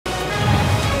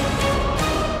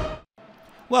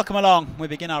Welcome along. We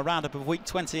begin our roundup of week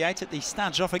 28 at the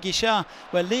Stade Guigarassi,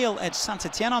 where Lille edged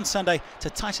Saint-Etienne on Sunday to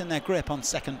tighten their grip on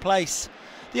second place.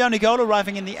 The only goal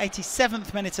arriving in the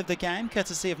 87th minute of the game,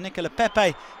 courtesy of Nicolas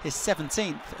Pepe, his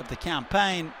 17th of the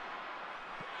campaign.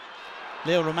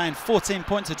 Lille remain 14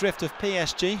 points adrift of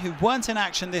PSG, who weren't in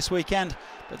action this weekend,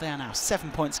 but they are now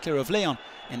 7 points clear of Lyon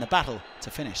in the battle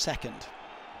to finish second.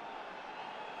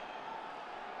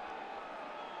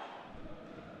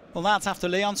 Well, that's after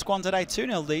Lyon squandered a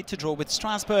 2-0 lead to draw with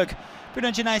Strasbourg.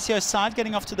 Bruno Genasio's side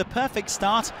getting off to the perfect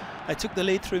start. They took the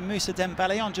lead through Moussa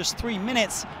Dembele on just 3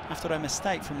 minutes after a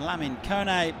mistake from Lamine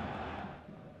Kone.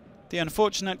 The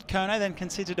unfortunate Kone then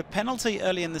conceded a penalty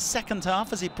early in the second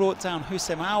half as he brought down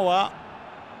Houssem Aouar.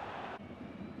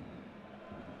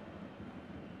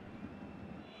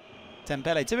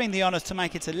 Dembele doing the honours to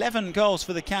make it 11 goals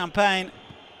for the campaign.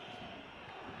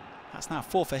 That's now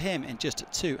 4 for him in just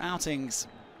 2 outings.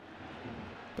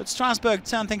 But Strasbourg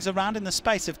turned things around in the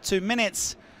space of 2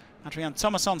 minutes. Adrien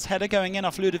Thomasson's header going in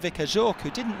off Ludovic AJORQUE, who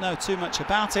didn't know too much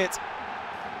about it.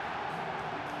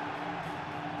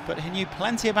 But he knew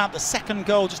plenty about the second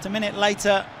goal just a minute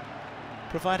later,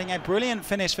 providing a brilliant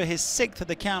finish for his 6th of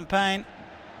the campaign.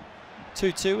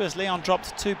 2-2 as Lyon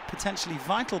dropped 2 potentially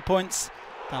vital points.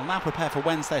 They'll now prepare for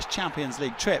Wednesday's Champions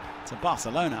League trip to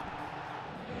Barcelona.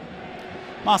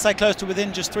 Marseille close to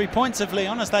within just 3 points of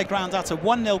Lyon as they ground out a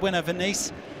 1-0 win over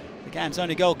Nice. The game's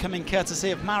only goal coming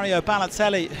courtesy of Mario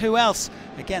Balotelli. Who else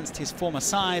against his former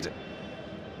side?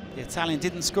 The Italian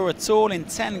didn't score at all in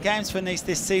 10 games for Nice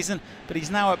this season, but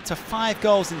he's now up to 5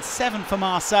 goals in 7 for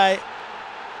Marseille.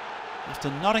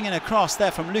 After nodding in a cross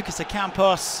there from Lucas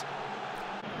Ocampos.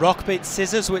 Rock beats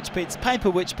scissors, which beats paper,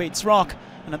 which beats rock.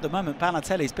 And at the moment,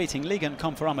 Balotelli's beating Ligue and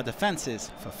Conforama defences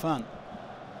for fun.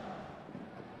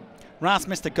 Reims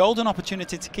missed a golden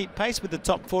opportunity to keep pace with the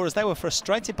top 4 as they were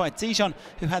frustrated by Dijon,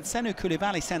 who had Sehrou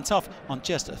Koulibaly sent off on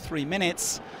just 3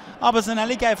 minutes.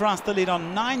 Arbazanelli gave Reims the lead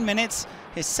on 9 minutes,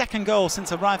 his 2nd goal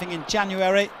since arriving in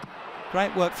January.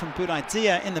 Great work from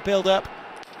Bouraidia in the build-up.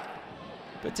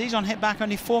 But Dijon hit back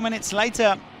only 4 minutes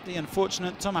later, the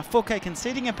unfortunate Thomas Fouquet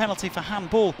conceding a penalty for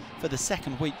handball for the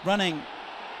 2nd week running.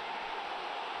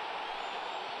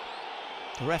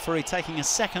 The referee taking a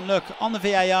second look on the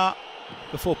VAR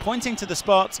before pointing to the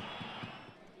spot.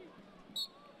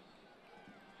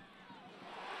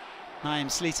 Naïm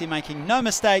Sliti making no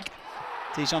mistake.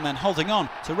 Dijon then holding on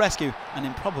to rescue an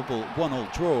improbable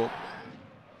 1-1 draw.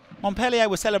 Montpellier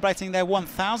were celebrating their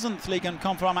 1000th Ligue and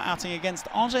Conforama outing against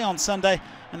Angers on Sunday,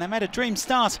 and they made a dream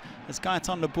start as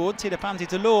Gaëtan Lebourd teed up Andy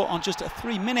Delors on just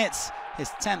 3 minutes, his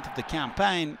 10th of the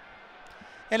campaign.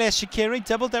 Elias Shaqiri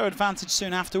doubled their advantage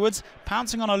soon afterwards,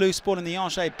 pouncing on a loose ball in the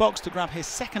Angers box to grab his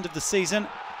 2nd of the season.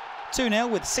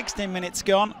 2-0 with 16 minutes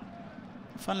gone.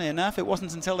 Funnily enough, it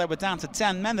wasn't until they were down to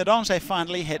 10 men that Angers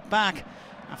finally hit back.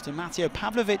 After Matteo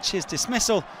Pavlovic's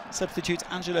dismissal, substitute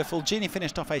Angelo Fulgini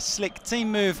finished off a slick team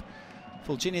move.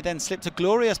 Fulgini then slipped a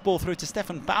glorious ball through to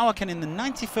Stefan Bauerken in the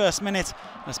 91st minute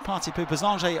as Party Poopers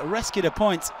Angers rescued a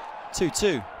point.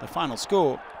 2-2, the final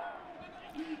score.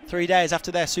 3 days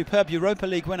after their superb Europa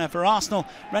League win over Arsenal,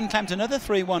 Rennes claimed another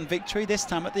 3-1 victory, this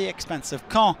time at the expense of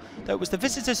Caen, though it was the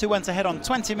visitors who went ahead on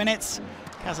 20 minutes.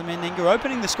 Casimir Ninga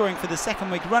opening the scoring for the 2nd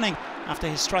week running after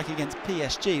his strike against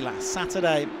PSG last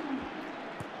Saturday.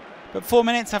 But 4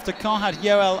 minutes after Caen had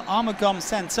Yoel Armagom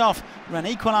sent off, Rennes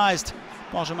equalised.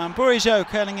 Benjamin Bourigeaud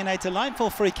curling in a delightful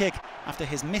free kick after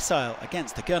his missile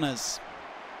against the Gunners.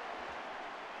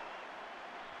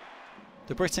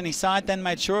 The Brittany side then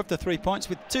made sure of the 3 points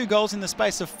with 2 goals in the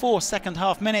space of 4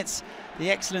 second-half minutes. The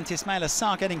excellent Ismaïla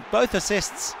Sarr getting both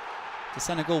assists. The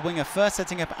Senegal winger first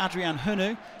setting up Adrien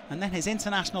Hunou, and then his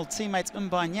international teammate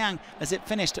Mbaye Niang as it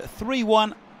finished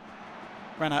 3-1.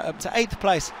 Rennais up to 8th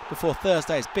place before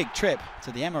Thursday's big trip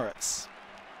to the Emirates.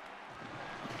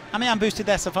 Amiens boosted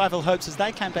their survival hopes as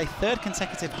they claimed a 3rd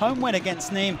consecutive home win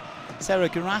against Nîmes.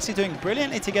 Sehrou GUIRASSY doing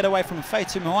brilliantly to get away from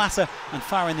Feitou Mouassa and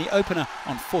firing the opener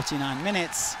on 49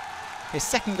 minutes. His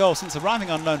 2nd goal since arriving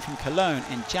on loan from Cologne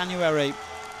in January.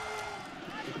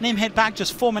 Nîmes hit back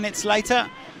just 4 minutes later.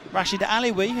 Rachid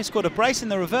Alioui, who scored a brace in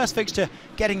the reverse fixture,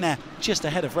 getting there just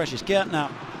ahead of Regis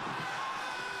Gertner.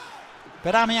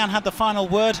 But Amiens had the final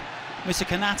word. Moussa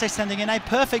Konaté sending in a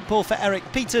perfect ball for Eric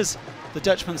Pieters, the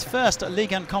Dutchman's first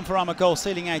Ligue and Conforama goal,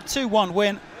 sealing a 2-1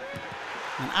 win.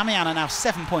 And Amiens are now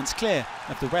 7 points clear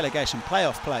of the relegation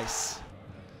playoff place.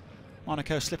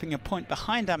 Monaco slipping a point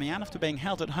behind Amiens after being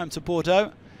held at home to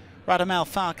Bordeaux. Radamel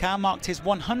Falcao marked his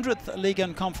 100th Ligue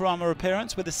and Conforama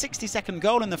appearance with a 62nd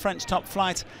goal in the French top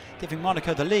flight, giving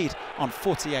Monaco the lead on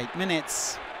 48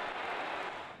 minutes.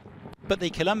 But the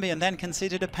Colombian then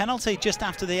conceded a penalty just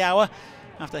after the hour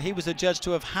after he was adjudged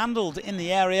to have handled in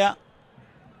the area.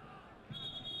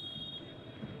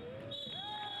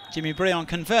 Jimmy Briand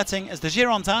converting as the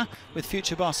Girondins, with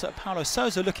future boss Paulo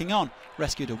Sousa looking on,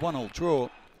 rescued a 1-1 draw.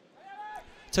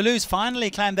 Toulouse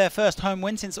finally claimed their first home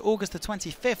win since August the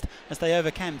 25th as they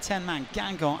overcame 10-man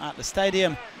Guingamp at the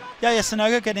stadium. Yaya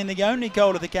Sanogo getting the only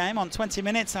goal of the game on 20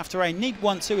 minutes after a neat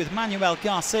 1-2 with Manuel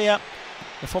Garcia.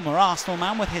 The former Arsenal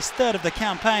man with his third of the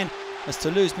campaign as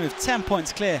Toulouse moved 10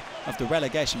 points clear of the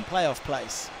relegation playoff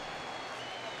place.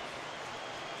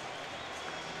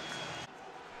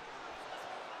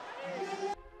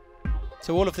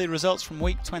 So all of the results from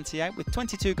week 28 with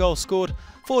 22 goals scored,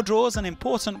 4 draws and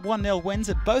important 1-0 wins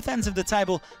at both ends of the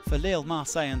table for Lille,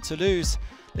 Marseille and Toulouse.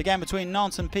 The game between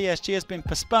Nantes and PSG has been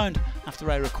postponed after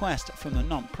a request from the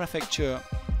Nantes prefecture.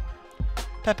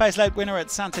 Pepe's late winner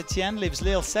at Saint-Etienne leaves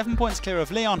Lille 7 points clear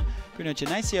of Lyon. Bruno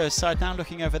Genesio's side now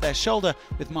looking over their shoulder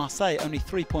with Marseille only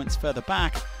 3 points further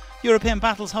back. European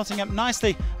battles hotting up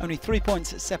nicely, only 3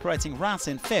 points separating Reims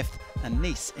in 5th and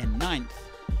Nice in 9th.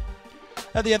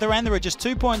 At the other end, there are just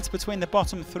 2 points between the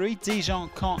bottom 3, Dijon,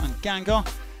 Caen and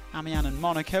Guingamp. Amiens and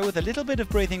Monaco with a little bit of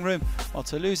breathing room, while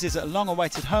Toulouse's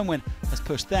long-awaited home win has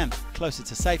pushed them closer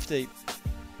to safety.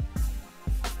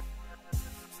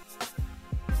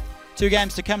 2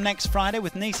 games to come next Friday,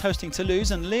 with Nice hosting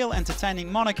Toulouse and Lille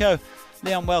entertaining Monaco.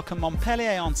 Lyon welcome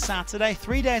Montpellier on Saturday,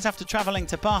 3 days after travelling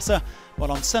to Barca,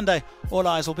 while on Sunday all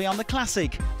eyes will be on the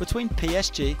Classique between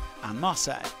PSG and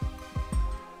Marseille.